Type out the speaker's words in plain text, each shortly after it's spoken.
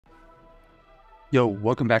Yo,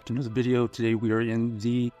 welcome back to another video. Today we are in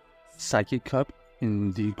the Psychic Cup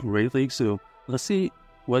in the Great League. So let's see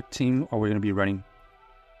what team are we going to be running.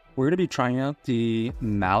 We're going to be trying out the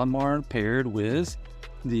Malamar paired with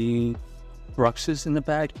the Bruxish in the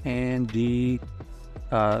back and the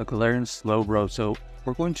Galarain Slowbro. So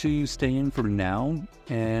we're going to stay in for now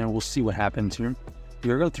and we'll see what happens here. We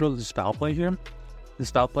are going to throw this foul play here.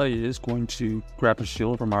 This foul play is going to grab a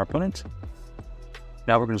shield from our opponent.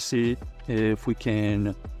 Now we're going to see if we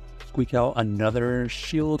can squeak out another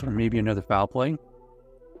shield or maybe another foul play.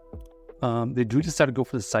 They do decide to go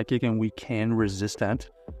for the Psychic and we can resist that.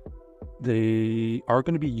 They are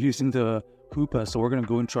going to be using the Hoopa, so we're going to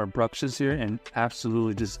go into our Bruxish here and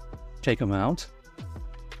absolutely just take them out.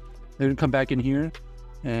 They're going to come back in here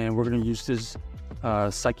and we're going to use this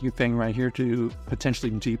Psychic thing right here to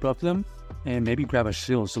potentially debuff them and maybe grab a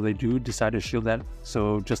shield. So they do decide to shield that.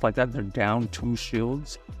 So just like that, they're down 2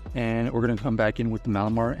 shields. And we're going to come back in with the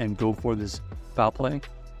Malamar and go for this foul play.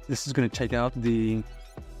 This is going to take out the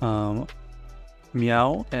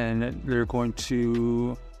Meow, and they're going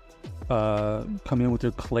to come in with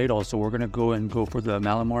their Claydol. So we're going to go for the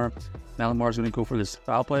Malamar. Malamar is going to go for this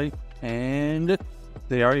foul play, and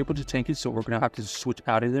they are able to tank it. So we're going to have to switch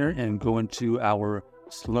out of there and go into our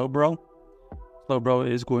Slowbro. Slowbro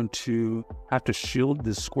is going to have to shield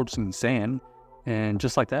this Scorching Sand. And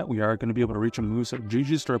just like that, we are going to be able to reach a move. So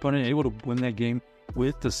GG's to our opponent, able to win that game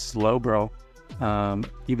with the Slowbro.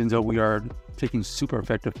 Even though we are taking super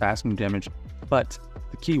effective fast move damage. But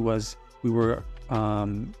the key was we were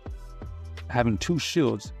having 2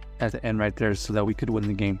 shields at the end right there so that we could win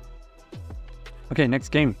the game. Okay, next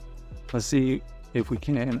game. Let's see if we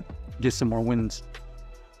can get some more wins.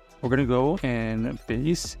 We're going to go and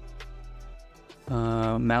face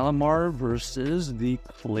Malamar versus the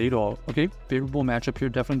Claydol. Okay, favorable matchup here.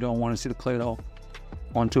 Definitely don't want to see the Claydol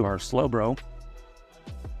onto our Slowbro.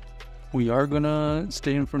 We are gonna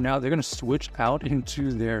stay in for now. They're gonna switch out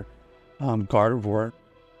into their Gardevoir,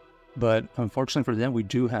 but unfortunately for them, we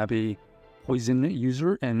do have a poison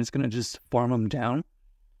user, and it's gonna just farm them down.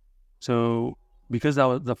 So because that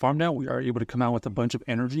was the farm down, we are able to come out with a bunch of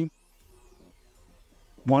energy.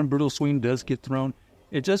 One Brutal Swing does get thrown.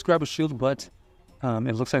 It does grab a shield, but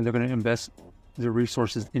it looks like they're going to invest their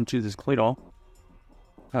resources into this Claydol.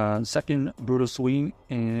 Second Brutal Swing,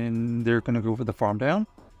 and they're going to go for the farm down,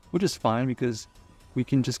 which is fine because we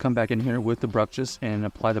can just come back in here with the Bruxish and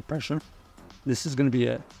apply the pressure. This is going to be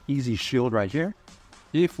an easy shield right here.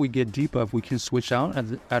 If we get debuff, we can switch out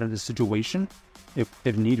of the situation if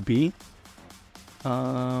need be.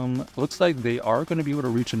 Looks like they are going to be able to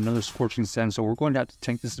reach another Scorching Sand, so we're going to have to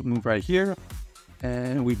tank this move right here.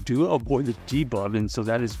 And we do avoid the debuff, and so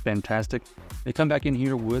that is fantastic. They come back in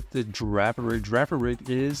here with the Girafarig. Girafarig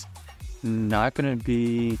is not going to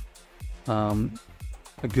be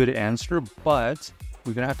a good answer, but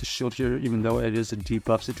we're going to have to shield here, even though it is a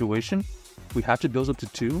debuff situation. We have to build up to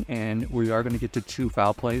 2, and we are going to get to 2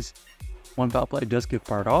 foul plays. 1 foul play does get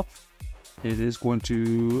fired off. It is going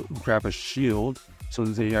to grab a shield, so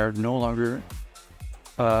they are no longer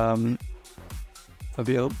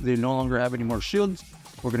available. They no longer have any more shields.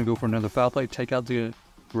 We're going to go for another foul play, take out the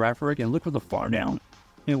Girafarig, and look for the farm down.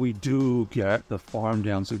 And we do get the farm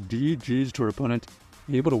down. So GG's to our opponent,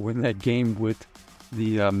 able to win that game with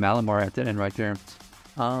the Malamar at the end right there.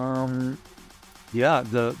 Yeah,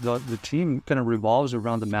 the team kind of revolves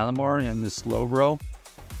around the Malamar and the Slowbro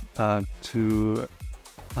to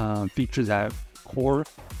feature that core.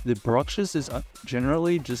 The Bruxish is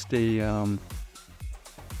generally just a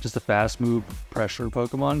fast move pressure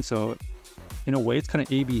Pokemon, so in a way it's kind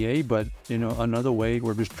of ABA, but another way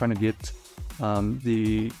we're just trying to get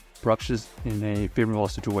the Bruxish in a favorable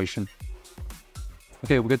situation.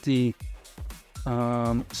 Okay, we got the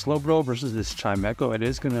Slowbro versus this Chimecho. It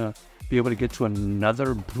is going to be able to get to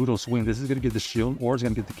another Brutal Swing. This is going to get the shield, or it's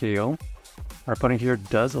going to get the KO. Our opponent here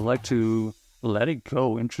does elect to let it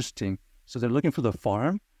go. Interesting. So they're looking for the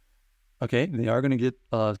farm. Okay, they are going to get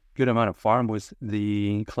a good amount of farm with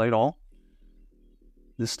the Claydol.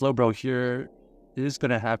 This Slowbro here is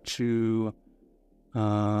going to have to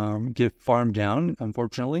get farmed down,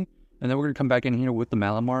 unfortunately. And then we're going to come back in here with the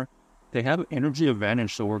Malamar. They have energy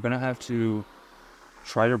advantage, so we're going to have to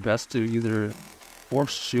try our best to either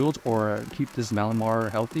force shield or keep this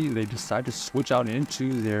Malamar healthy. They decide to switch out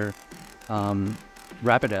into their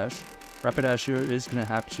Rapidash. Rapidash here is going to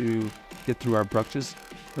have to get through our Bruxish.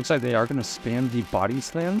 Looks like they are going to spam the body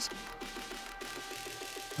slams.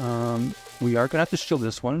 We are going to have to shield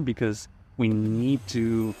this one because we need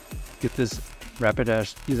to get this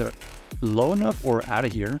Rapidash either low enough or out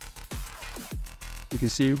of here. You can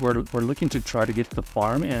see we're looking to try to get to the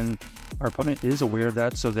farm, and Our opponent is aware of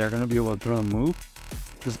that, so they're going to be able to throw a move.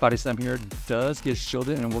 This body slam here does get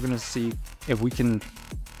shielded, and we're going to see if we can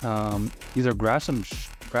either grab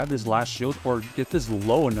this last shield or get this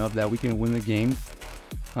low enough that we can win the game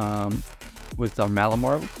with our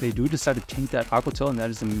Malamar. They do decide to tank that Aqua Tail, and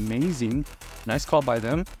that is amazing. Nice call by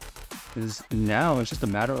them. Now it's just a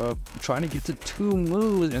matter of trying to get to 2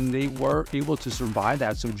 moves, and they were able to survive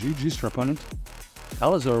that. So GG's to our opponent.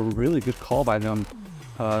 That was a really good call by them,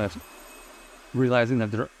 realizing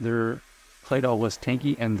that their Claydol was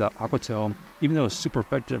tanky, and the Aqua Tail, even though it was super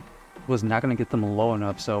effective, was not going to get them low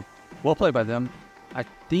enough. So well played by them. I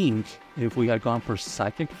think if we had gone for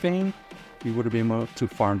Psychic Fang, we would have been able to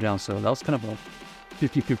farm down. So that was kind of a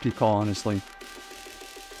 50-50 call, honestly.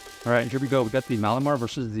 All right, here we go. We got the Malamar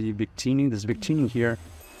versus the Victini. This Victini here,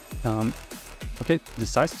 okay,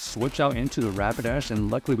 decides to switch out into the Rapidash,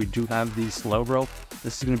 and luckily we do have the Slowbro.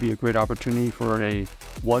 This is going to be a great opportunity for a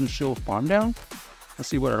 1-shield farm down. Let's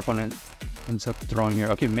see what our opponent ends up throwing here.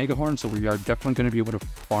 Okay, Mega Horn, so we are definitely going to be able to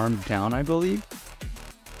farm down, I believe.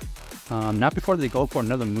 Not before they go for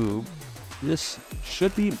another move. This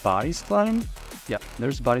should be Body Slam. Yeah,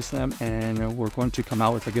 there's Body Slam, and we're going to come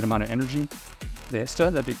out with a good amount of energy. They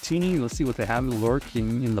still have that Victini. Let's see what they have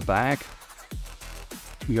lurking in the back.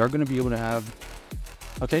 We are going to be able to have...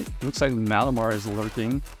 Okay, looks like Malamar is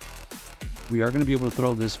lurking. We are going to be able to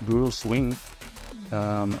throw this Brutal Swing.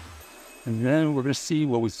 And then we're going to see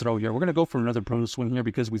what we throw here. We're going to go for another Brutal Swing here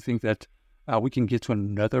because we think that we can get to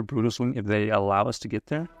another Brutal Swing if they allow us to get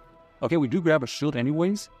there. Okay, we do grab a shield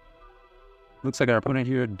anyways. Looks like our opponent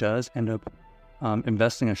here does end up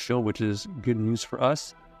investing a shield, which is good news for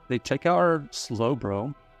us. They take out our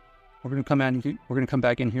Slowbro. We're going to come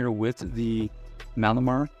back in here with the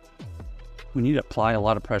Malamar. We need to apply a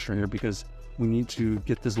lot of pressure here because we need to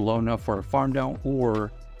get this low enough for a farm down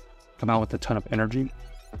or come out with a ton of energy.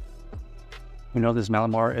 We know this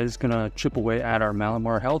Malamar is going to chip away at our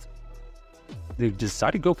Malamar health. They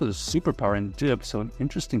decided to go for the superpower and dip, so an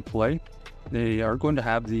interesting play. They are going to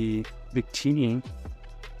have the Victini.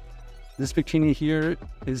 This Victini here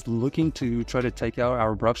is looking to try to take out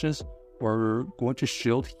our Bruxish. We're going to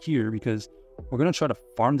shield here because we're going to try to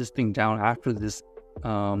farm this thing down after this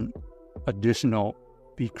additional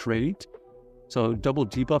V-Crate. So double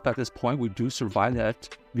debuff at this point. We do survive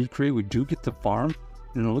that V-Crate. We do get the farm.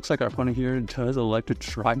 And it looks like our opponent here does elect to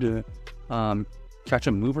try to catch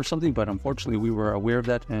a move or something. But unfortunately, we were aware of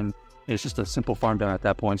that. And it's just a simple farm down at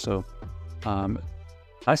that point. So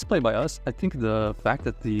nice play by us. I think the fact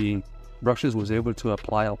that the Bruxish was able to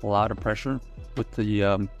apply a lot of pressure with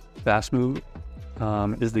the fast move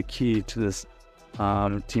is the key to this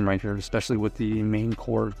team right here, especially with the main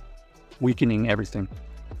core weakening everything.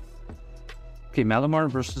 Okay, Malamar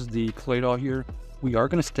versus the Claydol here. We are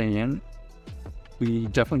going to stay in. We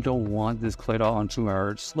definitely don't want this Claydol onto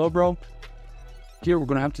our Slowbro. Here, we're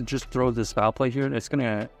going to have to just throw this foul play here. It's going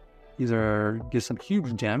to either get some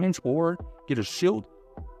huge damage or get a shield.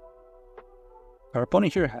 Our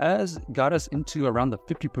opponent here has got us into around the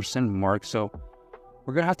 50% mark, so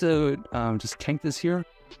we're going to have to just tank this here.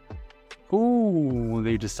 Ooh,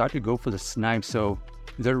 they decided to go for the Snipe, so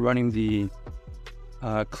they're running the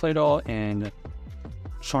Claydol and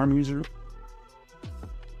Charm User.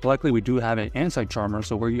 Luckily, we do have an Anti-Charmer,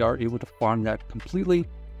 so we are able to farm that completely.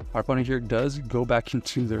 Our opponent here does go back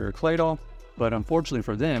into their Claydol, but unfortunately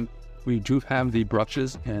for them, we do have the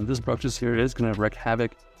Bruxish, and this Bruxish here is going to wreak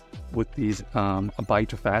havoc with these bite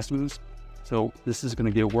to fast moves. So this is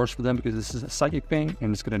going to get worse for them because this is a Psychic Fang,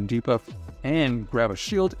 and it's going to debuff and grab a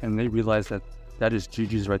shield, and they realize that that is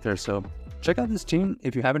GG's right there. So check out this team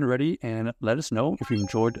if you haven't already, and let us know if you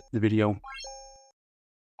enjoyed the video.